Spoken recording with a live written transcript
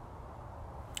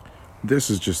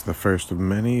This is just the first of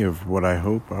many of what I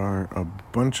hope are a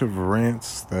bunch of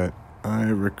rants that I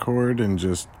record and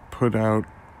just put out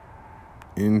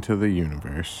into the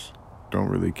universe. Don't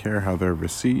really care how they're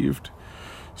received,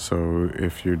 so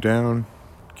if you're down,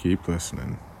 keep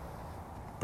listening.